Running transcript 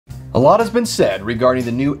lot has been said regarding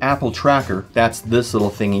the new Apple tracker, that's this little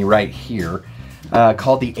thingy right here,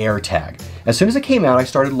 called the AirTag. As soon as it came out, I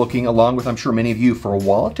started looking, along with I'm sure many of you, for a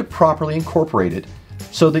wallet to properly incorporate it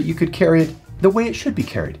so that you could carry it the way it should be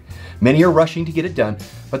carried. Many are rushing to get it done,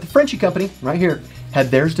 but the Frechie company, right here, had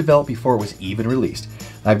theirs developed before it was even released.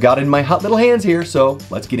 I've got it in my hot little hands here, so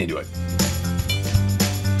let's get into it.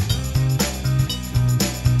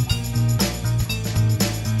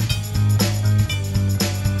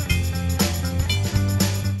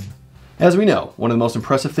 As we know, one of the most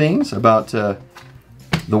impressive things about the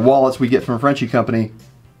wallets we get from Frechie company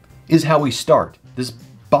is how we start. This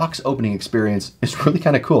box opening experience is really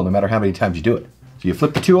kind of cool no matter how many times you do it. So you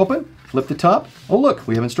flip the two open, flip the top. Oh look,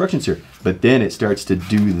 we have instructions here. But then it starts to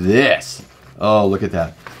do this. Oh, look at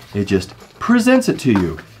that. It just presents it to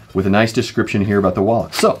you with a nice description here about the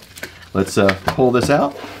wallet. So let's pull this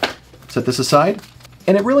out, set this aside.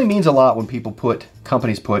 And it really means a lot when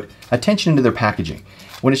companies put attention into their packaging.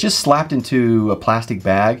 When it's just slapped into a plastic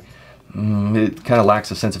bag, it kind of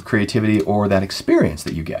lacks a sense of creativity or that experience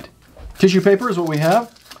that you get. Tissue paper is what we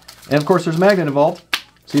have. And of course there's a magnet involved.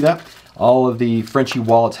 See that? All of the Frechie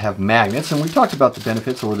wallets have magnets, and we talked about the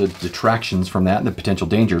benefits or the detractions from that and the potential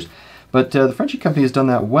dangers. But the Frechie company has done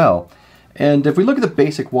that well. And if we look at the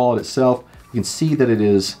basic wallet itself, you can see that it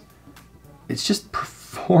just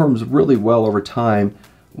performs really well over time.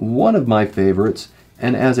 One of my favorites.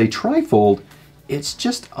 And as a trifold, it's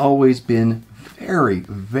just always been very,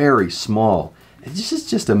 very small. This is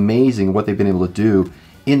just amazing what they've been able to do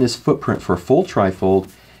in this footprint for a full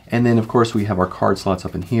trifold. And then of course we have our card slots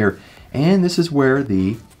up in here. And this is where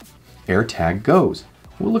the AirTag goes.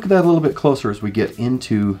 We'll look at that a little bit closer as we get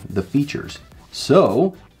into the features.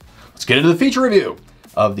 So let's get into the feature review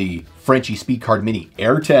of the Frechie SpeedCard Mini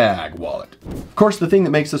AirTag wallet. Of course, the thing that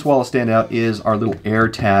makes this wallet stand out is our little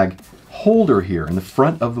AirTag holder here in the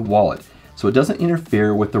front of the wallet. So it doesn't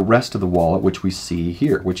interfere with the rest of the wallet, which we see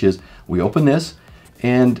here, which is we open this,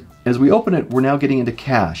 and as we open it, we're now getting into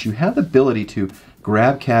cash. You have the ability to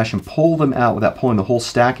grab cash and pull them out without pulling the whole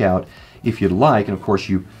stack out if you'd like. And of course,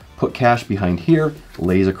 you put cash behind here,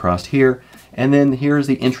 lays across here, and then here's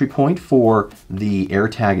the entry point for the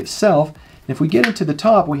AirTag itself. And if we get into the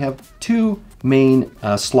top, we have two main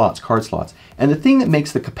slots, card slots. And the thing that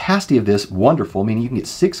makes the capacity of this wonderful, meaning you can get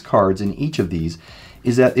 6 cards in each of these,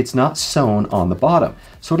 is that it's not sewn on the bottom.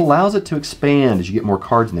 So it allows it to expand as you get more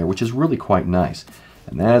cards in there, which is really quite nice.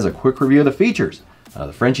 And that is a quick review of the features of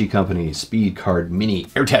the Frechie company SpeedCard Mini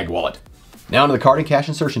AirTag wallet. Now to the card and cash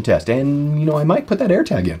insertion test. And you know, I might put that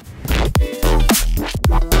AirTag in.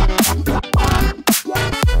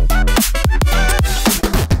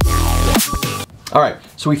 All right,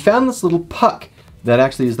 so we found this little puck that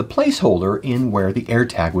actually is the placeholder in where the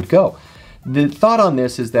AirTag would go. The thought on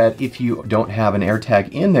this is that if you don't have an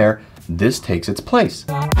AirTag in there, this takes its place.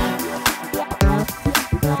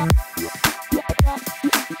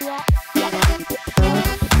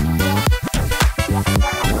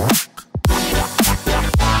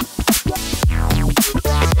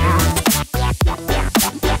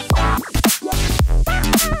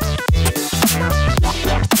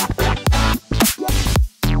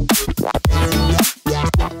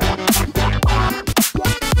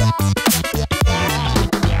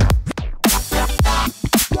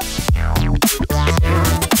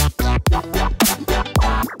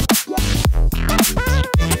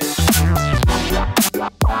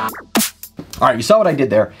 All right, you saw what I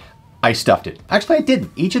did there. I stuffed it. Actually, I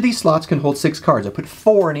didn't. Each of these slots can hold 6 cards. I put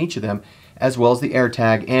 4 in each of them, as well as the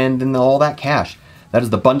AirTag and then all that cash. That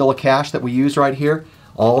is the bundle of cash that we use right here.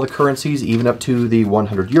 All the currencies, even up to the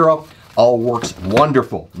 100 euro, all works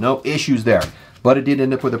wonderful. No issues there. But it did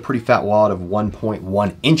end up with a pretty fat wallet of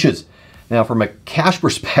 1.1 inches. Now, from a cash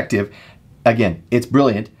perspective, again, it's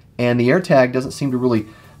brilliant, and the AirTag doesn't seem to really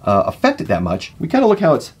affect it that much. We kind of look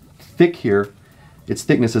how it's thick here. Its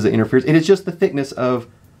thickness as it interferes. It is just the thickness of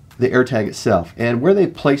the AirTag itself. And where they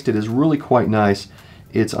placed it is really quite nice.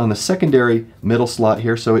 It's on the secondary middle slot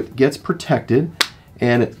here, so it gets protected,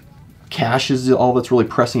 and it caches all that's really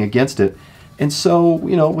pressing against it. And so,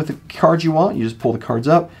 you know, with the cards you want, you just pull the cards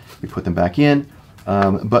up, you put them back in.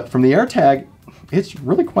 But from the AirTag, it's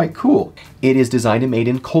really quite cool. It is designed and made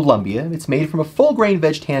in Colombia. It's made from a full-grain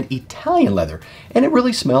veg-tanned Italian leather, and it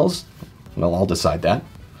really smells, well, I'll decide that.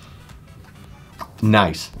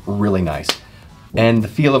 Nice, really nice. And the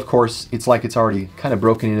feel, of course, it's like it's already kind of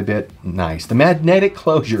broken in a bit. Nice. The magnetic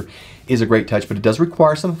closure is a great touch, but it does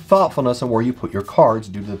require some thoughtfulness on where you put your cards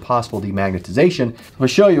due to the possible demagnetization. I'll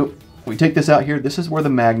show you. We take this out here. This is where the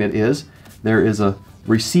magnet is. There is a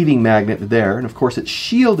receiving magnet there, and of course it's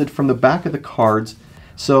shielded from the back of the cards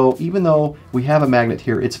So even though we have a magnet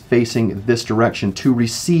here, it's facing this direction to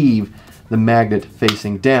receive the magnet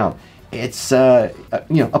facing down. It's a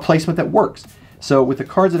placement that works. So with the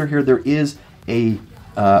cards that are here, there is a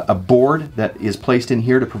board that is placed in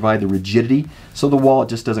here to provide the rigidity so the wallet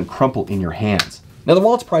just doesn't crumple in your hands. Now the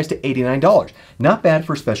wallet's priced at $89. Not bad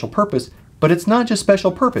for special purpose, but it's not just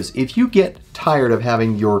special purpose. If you get tired of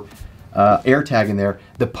having your AirTag in there,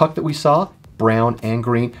 the puck that we saw, brown and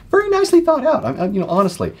green, very nicely thought out.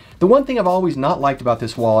 Honestly, the one thing I've always not liked about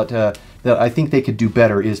this wallet that I think they could do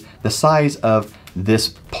better is the size of this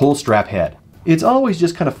pull strap head. It's always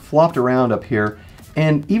just kind of flopped around up here,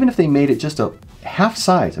 and even if they made it just a half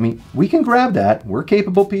size, I mean, we can grab that, we're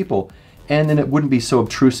capable people, and then it wouldn't be so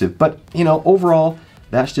obtrusive. But overall,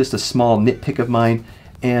 that's just a small nitpick of mine,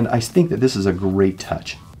 and I think that this is a great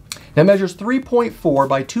touch. Now it measures 3.4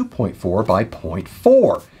 by 2.4 by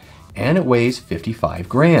 0.4, and it weighs 55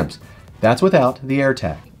 grams. That's without the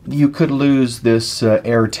AirTag. You could lose this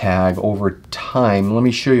AirTag over time. Let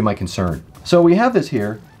me show you my concern. So we have this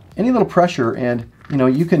here, any little pressure, and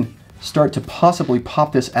you can start to possibly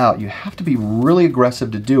pop this out. You have to be really aggressive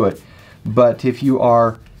to do it, but if you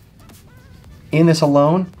are in this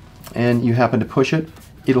alone and you happen to push it,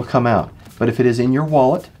 it'll come out. But if it is in your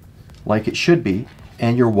wallet, like it should be,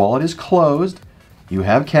 and your wallet is closed, you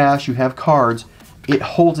have cash, you have cards, it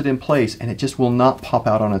holds it in place and it just will not pop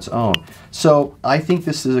out on its own. So I think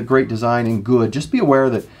this is a great design and good. Just be aware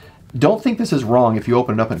that don't think this is wrong if you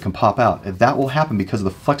open it up and it can pop out. That will happen because of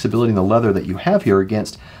the flexibility in the leather that you have here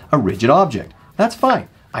against a rigid object. That's fine.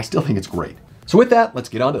 I still think it's great. So with that, let's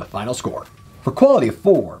get on to the final score. For quality of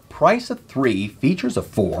 4, price of 3, features of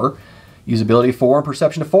 4, usability 4, and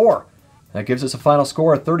perception of 4. That gives us a final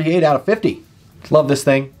score of 38 out of 50. Love this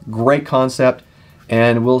thing. Great concept.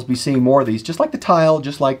 And we'll be seeing more of these, just like the tile,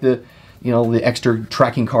 just like the extra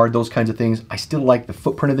tracking card, those kinds of things. I still like the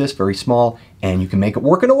footprint of this, very small, and you can make it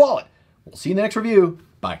work in a wallet. We'll see you in the next review.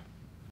 Bye.